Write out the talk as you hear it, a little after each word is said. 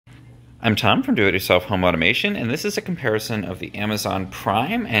I'm Tom from Do It Yourself Home Automation, and this is a comparison of the Amazon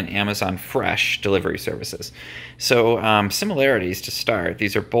Prime and Amazon Fresh delivery services. So, similarities to start.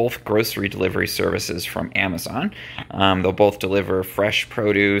 These are both grocery delivery services from Amazon. They'll both deliver fresh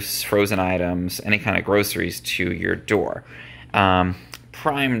produce, frozen items, any kind of groceries to your door.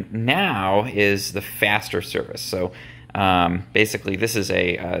 Prime Now is the faster service. So, basically, this is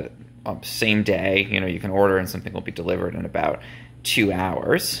a same day. You can order and something will be delivered in about 2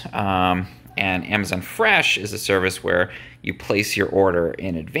 hours. And Amazon Fresh is a service where you place your order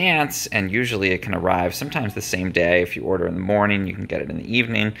in advance, and usually it can arrive sometimes the same day. If you order in the morning, you can get it in the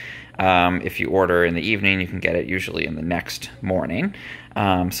evening. If you order in the evening, you can get it usually in the next morning.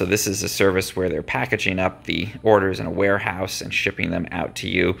 So this is a service where they're packaging up the orders in a warehouse and shipping them out to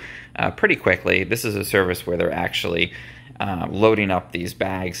you pretty quickly. This is a service where they're actually loading up these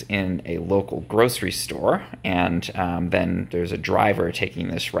bags in a local grocery store, and then there's a driver taking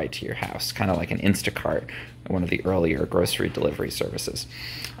this right to your house, kind of like an Instacart, one of the earlier grocery delivery services.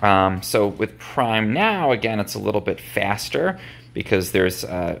 So with Prime Now, again, it's a little bit faster because there's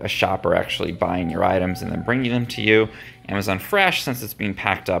a shopper actually buying your items and then bringing them to you. Amazon Fresh, since it's being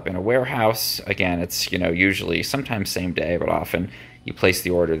packed up in a warehouse, again, it's usually sometimes same day, but often you place the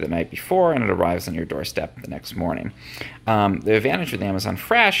order the night before and it arrives on your doorstep the next morning. The advantage with Amazon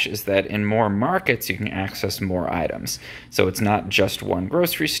Fresh is that in more markets you can access more items. So it's not just one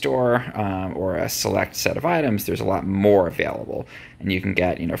grocery store or a select set of items. There's a lot more available. And you can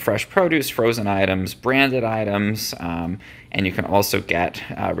get fresh produce, frozen items, branded items, and you can also get,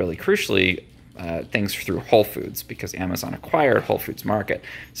 really crucially, things through Whole Foods, because Amazon acquired Whole Foods Market.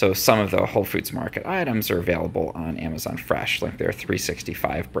 So some of the Whole Foods Market items are available on Amazon Fresh, like their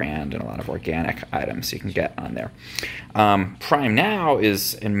 365 brand and a lot of organic items you can get on there. Prime Now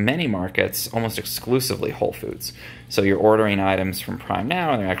is, in many markets, almost exclusively Whole Foods. So you're ordering items from Prime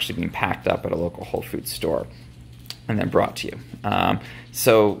Now, and they're actually being packed up at a local Whole Foods store and then brought to you.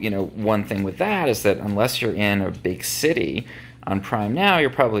 So one thing with that is that unless you're in a big city, on Prime Now, you're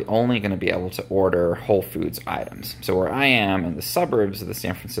probably only going to be able to order Whole Foods items. So where I am in the suburbs of the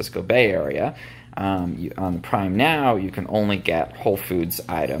San Francisco Bay Area, on the Prime Now, you can only get Whole Foods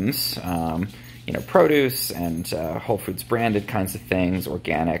items, produce and Whole Foods branded kinds of things,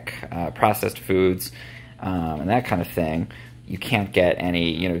 organic, processed foods, and that kind of thing. You can't get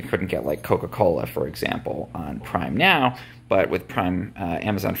any, you couldn't get like Coca-Cola, for example, on Prime Now. But with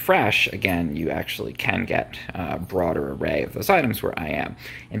Amazon Fresh, again, you actually can get a broader array of those items where I am.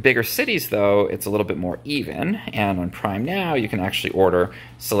 In bigger cities, though, it's a little bit more even. And on Prime Now, you can actually order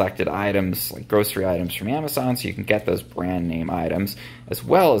selected items, like grocery items from Amazon, so you can get those brand name items, as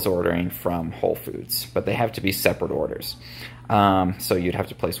well as ordering from Whole Foods. But they have to be separate orders. So you'd have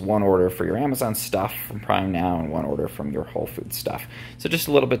to place one order for your Amazon stuff from Prime Now and one order from your Whole Foods stuff. So just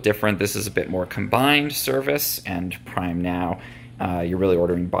a little bit different. This is a bit more combined service, and Prime Now, you're really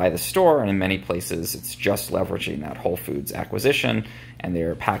ordering by the store, and in many places it's just leveraging that Whole Foods acquisition, and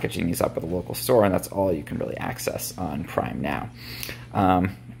they're packaging these up at a local store, and that's all you can really access on Prime Now.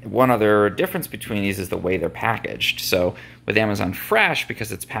 One other difference between these is the way they're packaged. So with Amazon Fresh,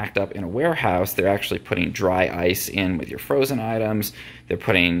 because it's packed up in a warehouse, they're actually putting dry ice in with your frozen items. They're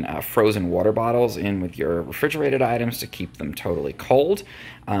putting frozen water bottles in with your refrigerated items to keep them totally cold.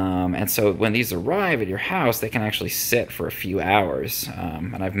 And so when these arrive at your house, they can actually sit for a few hours.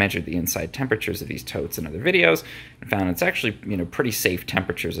 And I've measured the inside temperatures of these totes in other videos and found it's actually pretty safe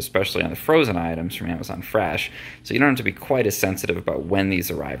temperatures, especially on the frozen items from Amazon Fresh. So you don't have to be quite as sensitive about when these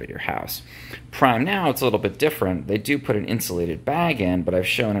arrive at your house. Prime Now, it's a little bit different. They do put an insulated bag in, but I've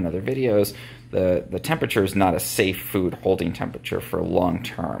shown in other videos the temperature is not a safe food holding temperature for long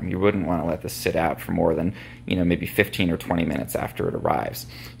term. You wouldn't want to let this sit out for more than maybe 15 or 20 minutes after it arrives.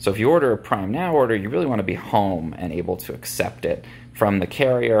 So if you order a Prime Now order, you really want to be home and able to accept it from the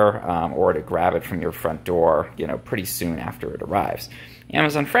carrier or to grab it from your front door pretty soon after it arrives.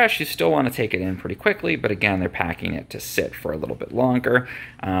 Amazon Fresh, you still want to take it in pretty quickly, but again, they're packing it to sit for a little bit longer,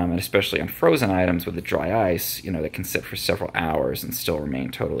 and especially on frozen items with the dry ice, that can sit for several hours and still remain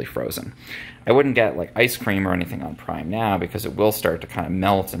totally frozen. I wouldn't get like ice cream or anything on Prime Now because it will start to kind of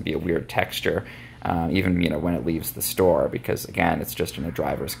melt and be a weird texture, even when it leaves the store, because again, it's just in a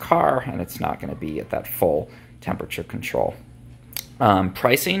driver's car and it's not going to be at that full temperature control.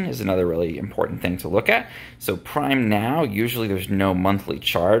 Pricing is another really important thing to look at. So Prime Now, usually there's no monthly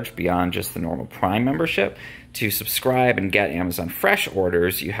charge beyond just the normal Prime membership. To subscribe and get Amazon Fresh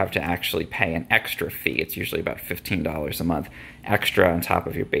orders, you have to actually pay an extra fee. It's usually about $15 a month extra on top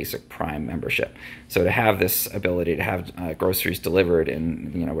of your basic Prime membership. So to have this ability to have groceries delivered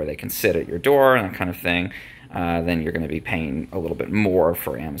in, where they can sit at your door and that kind of thing, then you're going to be paying a little bit more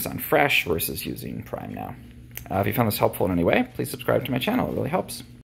for Amazon Fresh versus using Prime now. If you found this helpful in any way, please subscribe to my channel. It really helps.